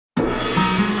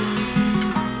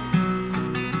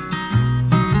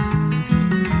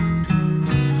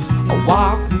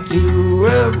walk to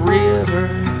a river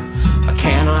I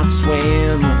cannot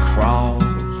swim across.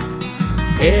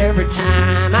 Every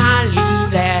time I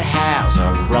leave that house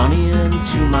I run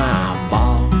into my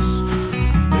boss.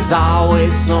 There's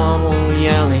always someone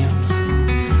yelling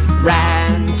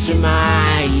right into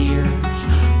my ears.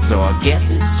 So I guess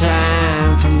it's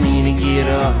time for me to get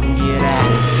up and get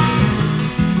out of here.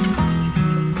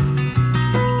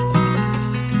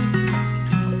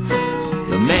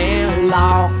 The man who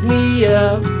locked me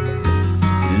up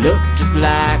looked just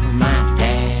like my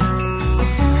dad.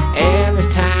 Every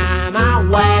time I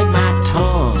wag my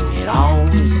tongue it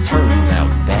always turns out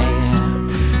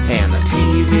bad. And the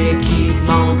TV keeps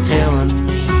on telling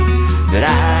me that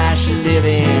I should live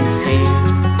in fear.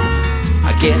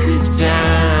 I guess it's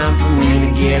time for me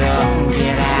to get up and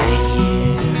get out of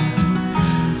here.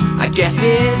 I guess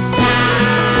it's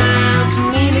time for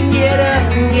me to get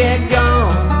up and get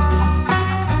gone.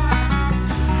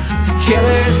 The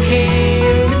killers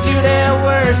came to do their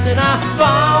worst and I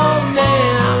fall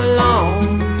down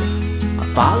alone. I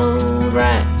followed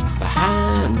right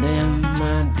behind them,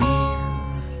 my dear.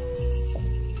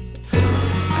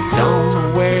 I don't know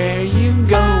where you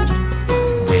go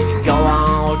when you go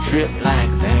on a trip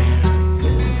like that.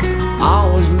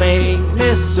 Always make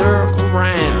me circle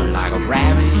round like a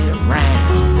rabbit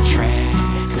around the track.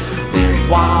 There's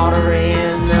water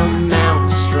in the mountain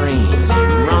streams, it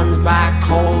runs by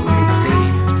cold and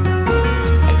clear.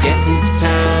 I guess it's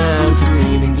time for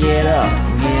me to get up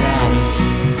and get out of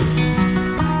here.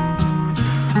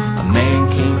 A man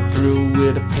came through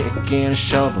with a pick and a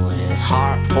shovel and his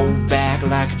heart pulled back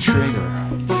like a trigger.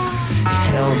 He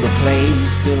held the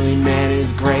place till he met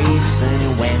his grace and he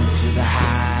went to the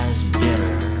highest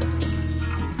bidder.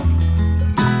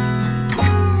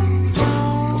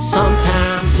 Well,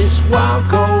 sometimes this walk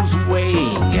goes away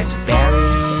and gets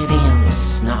buried in the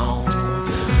snow.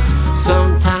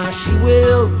 Sometimes she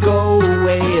will go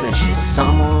away and she's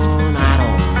someone I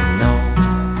don't know.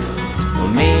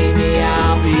 Well, maybe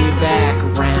I'll be back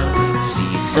around and see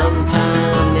you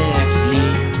sometime next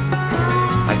year.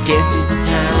 I guess it's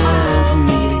time for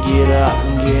me to get up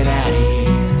and get out of here.